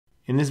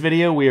In this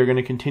video, we are going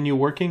to continue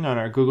working on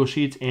our Google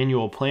Sheets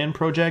annual plan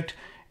project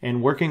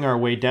and working our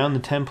way down the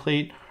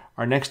template.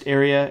 Our next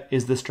area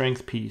is the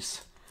strength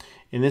piece.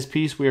 In this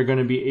piece, we are going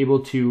to be able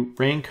to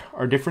rank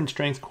our different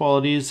strength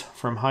qualities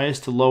from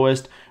highest to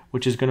lowest,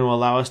 which is going to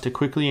allow us to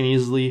quickly and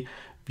easily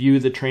view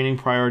the training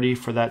priority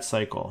for that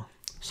cycle.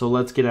 So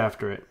let's get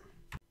after it.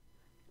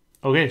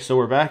 Okay, so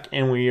we're back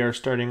and we are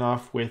starting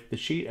off with the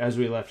sheet as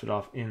we left it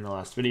off in the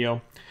last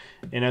video.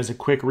 And as a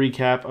quick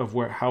recap of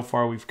how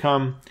far we've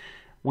come,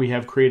 we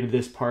have created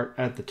this part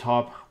at the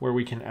top where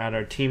we can add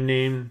our team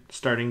name,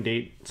 starting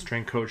date,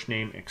 strength coach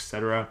name,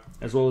 etc.,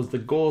 as well as the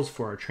goals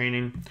for our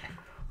training.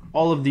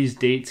 All of these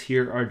dates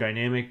here are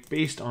dynamic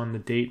based on the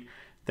date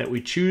that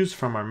we choose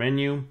from our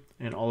menu,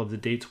 and all of the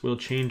dates will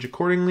change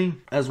accordingly.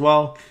 As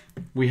well,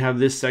 we have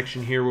this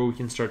section here where we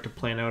can start to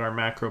plan out our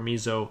macro,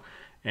 meso,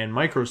 and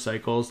micro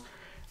cycles,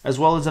 as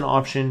well as an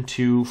option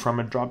to, from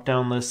a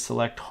drop-down list,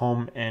 select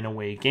home and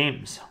away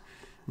games.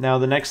 Now,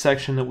 the next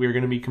section that we're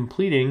going to be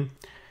completing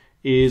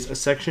is a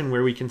section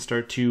where we can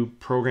start to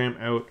program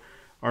out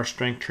our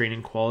strength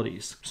training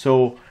qualities.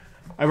 So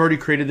I've already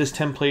created this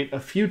template a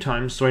few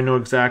times, so I know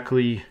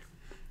exactly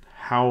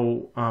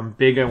how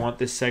big I want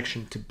this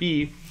section to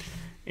be.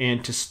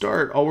 And to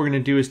start, all we're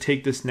going to do is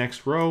take this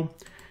next row,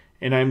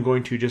 and I'm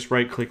going to just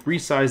right-click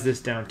resize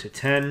this down to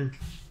 10,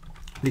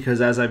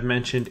 because as I've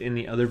mentioned in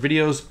the other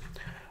videos,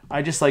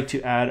 I just like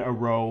to add a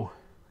row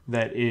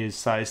that is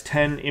size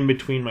 10 in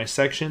between my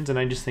sections, and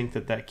I just think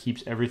that that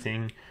keeps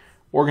everything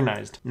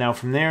organized. Now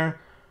from there,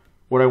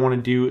 what I want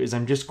to do is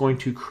I'm just going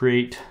to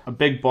create a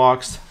big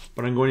box,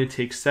 but I'm going to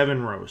take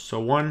 7 rows. So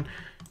 1,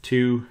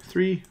 2,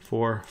 3,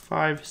 4,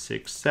 5,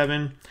 6,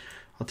 7.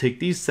 I'll take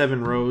these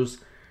 7 rows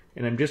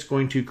and I'm just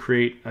going to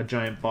create a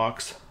giant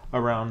box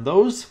around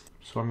those.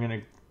 So I'm going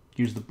to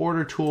use the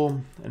border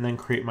tool and then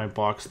create my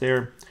box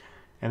there.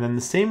 And then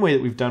the same way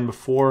that we've done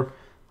before,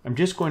 I'm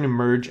just going to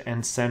merge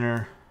and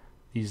center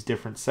these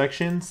different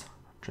sections.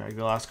 Drag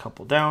the last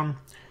couple down.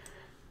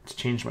 Let's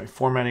change my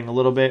formatting a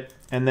little bit.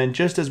 And then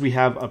just as we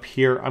have up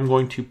here, I'm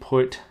going to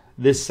put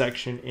this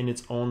section in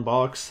its own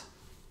box.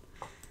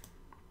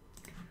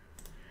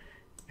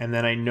 And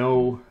then I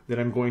know that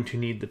I'm going to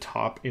need the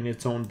top in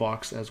its own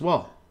box as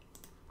well.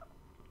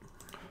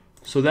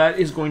 So that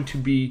is going to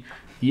be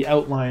the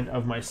outline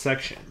of my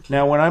section.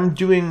 Now, when I'm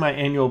doing my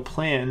annual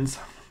plans,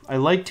 I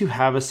like to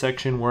have a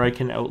section where I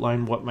can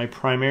outline what my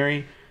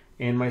primary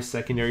and my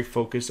secondary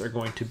focus are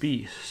going to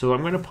be. So I'm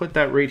going to put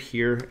that right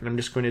here, and I'm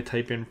just going to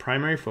type in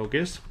primary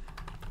focus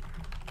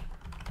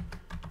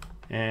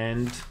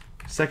and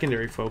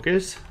secondary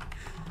focus.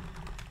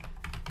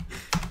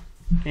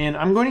 And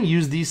I'm going to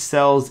use these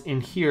cells in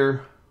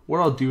here.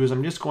 What I'll do is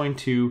I'm just going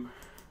to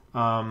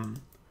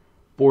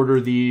border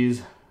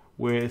these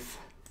with,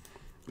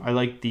 I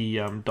like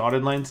the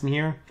dotted lines in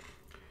here.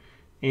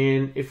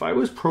 And if I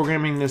was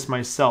programming this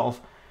myself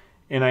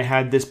and I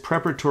had this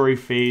preparatory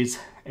phase,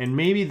 and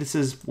maybe this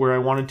is where I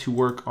wanted to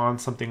work on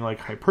something like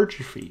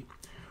hypertrophy,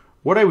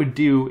 what I would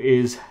do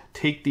is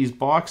take these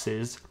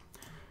boxes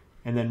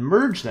and then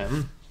merge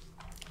them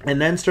and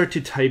then start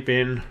to type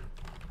in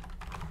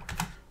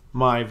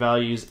my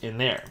values in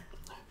there.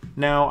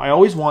 Now, I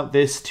always want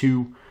this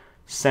to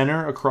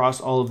center across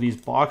all of these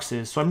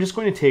boxes, so I'm just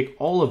going to take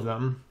all of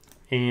them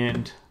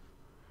and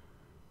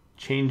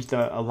change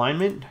the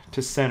alignment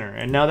to center.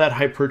 And now that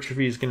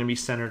hypertrophy is going to be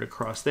centered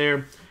across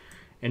there.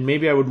 And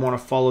maybe I would want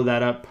to follow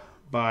that up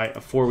by a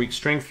 4-week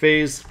strength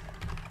phase,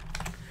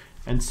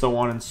 and so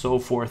on and so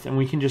forth. And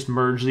we can just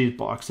merge these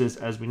boxes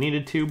as we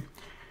needed to.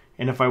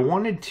 And if I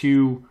wanted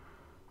to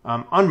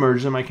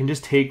unmerge them, I can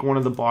just take one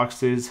of the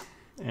boxes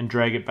and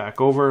drag it back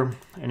over,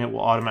 and it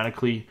will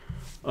automatically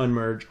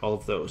unmerge all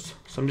of those.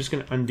 So I'm just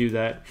going to undo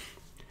that.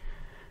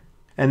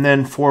 And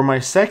then for my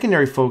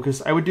secondary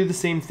focus, I would do the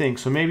same thing.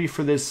 So maybe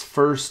for this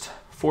first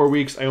 4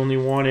 weeks, I only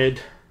wanted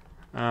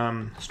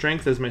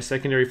strength as my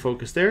secondary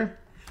focus there.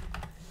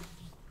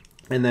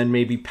 And then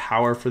maybe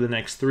power for the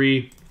next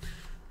 3.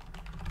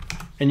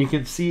 And you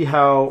can see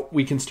how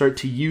we can start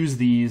to use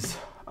these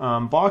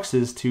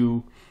boxes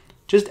to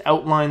just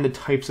outline the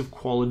types of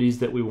qualities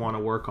that we want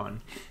to work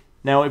on.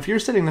 Now, if you're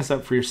setting this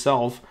up for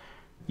yourself,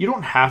 you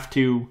don't have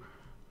to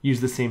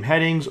use the same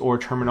headings or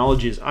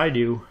terminology as I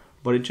do,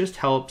 but it just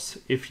helps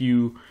if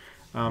you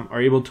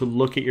are able to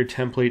look at your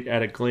template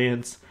at a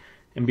glance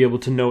and be able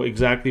to know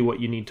exactly what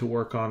you need to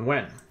work on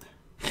when.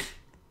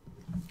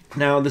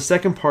 Now, the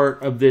second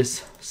part of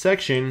this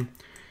section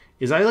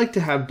is I like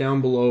to have down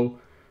below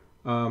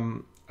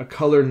a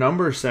color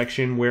number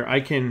section where I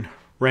can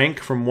rank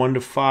from 1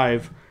 to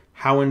 5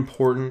 how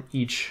important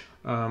each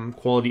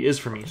quality is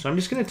for me. So I'm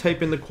just going to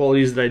type in the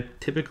qualities that I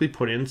typically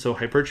put in. So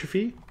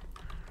hypertrophy,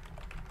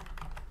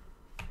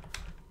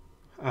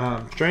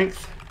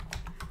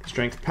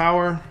 strength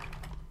power,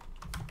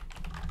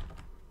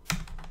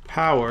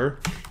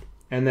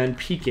 and then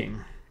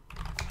peaking.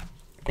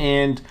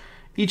 And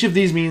each of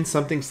these means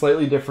something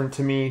slightly different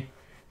to me.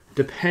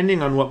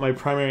 Depending on what my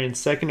primary and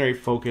secondary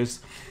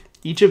focus,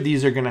 each of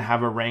these are going to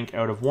have a rank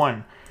out of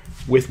 1,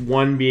 with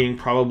 1 being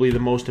probably the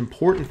most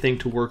important thing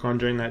to work on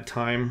during that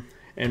time,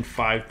 and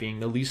 5 being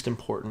the least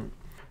important.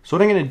 So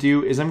what I'm going to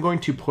do is I'm going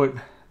to put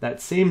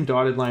that same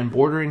dotted line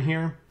border in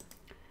here,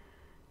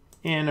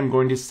 and I'm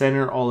going to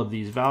center all of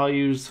these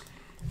values.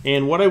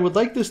 And what I would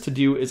like this to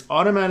do is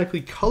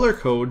automatically color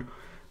code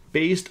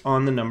based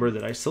on the number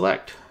that I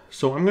select.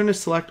 So I'm going to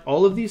select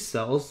all of these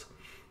cells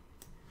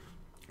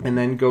and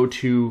then go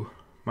to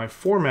my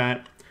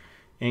format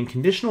and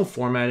conditional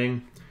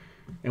formatting.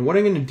 And what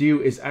I'm going to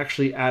do is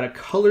actually add a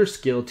color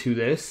scale to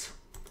this,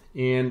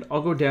 and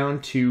I'll go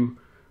down to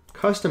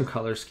custom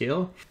color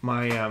scale.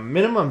 My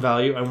minimum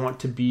value I want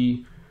to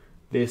be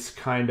this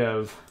kind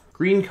of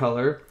green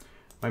color.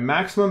 My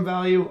maximum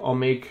value I'll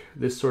make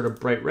this sort of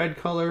bright red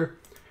color,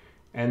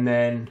 and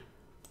then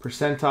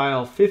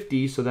percentile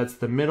 50, so that's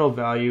the middle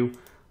value,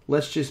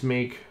 let's just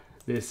make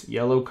this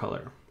yellow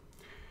color.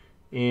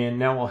 And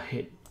now I'll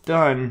hit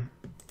done,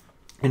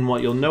 and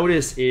what you'll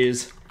notice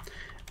is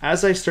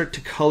as I start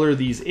to color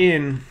these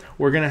in,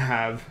 we're going to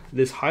have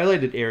this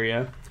highlighted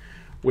area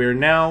where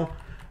now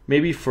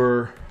maybe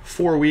for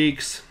 4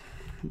 weeks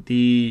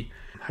the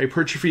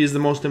hypertrophy is the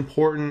most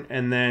important,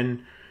 and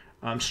then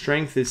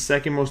strength is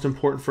second most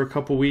important for a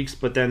couple weeks,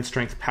 but then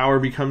strength power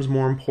becomes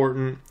more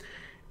important,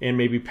 and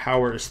maybe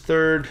power is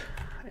third,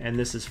 and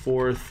this is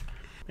fourth,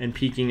 and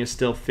peaking is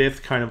still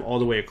fifth, kind of all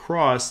the way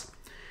across.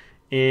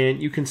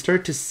 And you can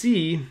start to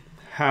see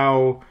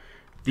how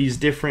these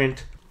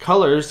different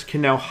colors can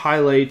now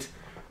highlight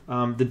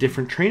the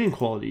different training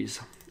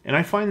qualities. And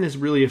I find this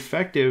really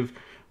effective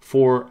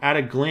for, at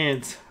a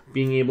glance,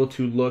 being able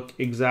to look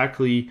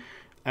exactly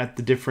at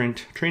the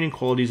different training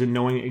qualities and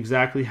knowing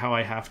exactly how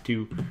I have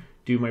to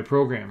do my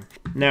program.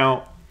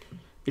 Now,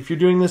 if you're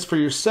doing this for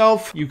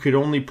yourself, you could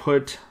only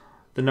put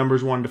the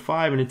numbers 1 to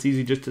 5, and it's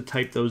easy just to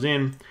type those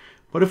in.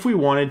 But if we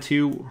wanted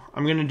to,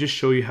 I'm going to just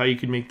show you how you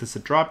could make this a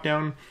drop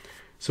down.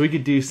 So we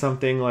could do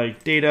something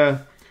like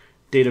data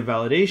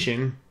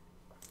validation,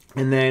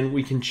 and then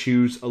we can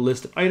choose a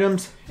list of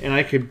items, and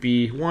I could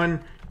be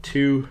 1,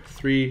 2,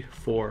 3,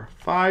 4,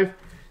 5.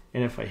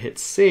 And if I hit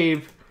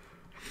save,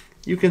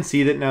 you can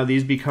see that now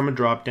these become a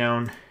drop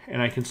down,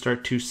 and I can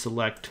start to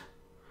select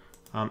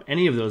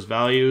any of those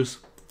values,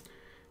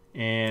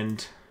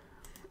 and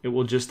it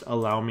will just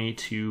allow me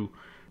to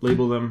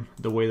label them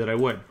the way that I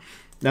would.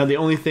 Now the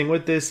only thing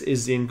with this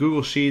is in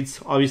Google Sheets,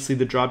 obviously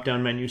the drop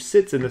down menu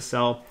sits in the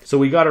cell, so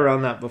we got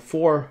around that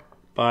before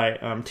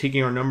by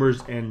taking our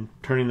numbers and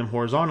turning them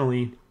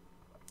horizontally.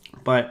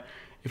 But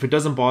if it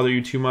doesn't bother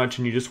you too much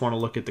and you just want to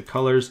look at the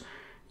colors,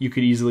 you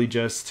could easily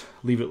just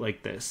leave it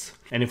like this.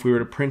 And if we were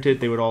to print it,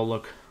 they would all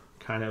look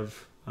kind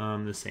of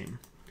the same.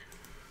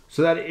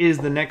 So that is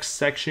the next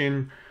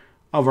section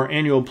of our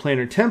annual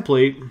planner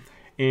template.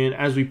 And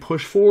as we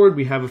push forward,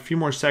 we have a few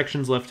more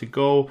sections left to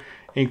go,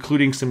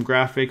 including some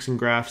graphics and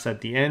graphs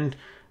at the end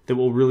that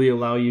will really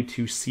allow you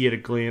to see at a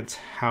glance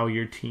how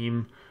your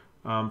team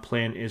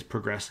plan is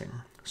progressing.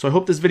 So I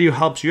hope this video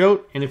helps you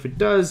out, and if it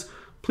does,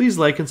 please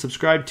like and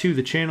subscribe to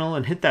the channel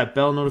and hit that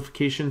bell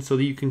notification so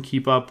that you can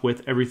keep up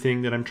with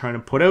everything that I'm trying to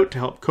put out to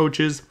help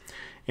coaches.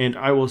 And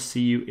I will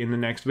see you in the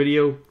next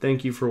video.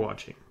 Thank you for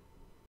watching.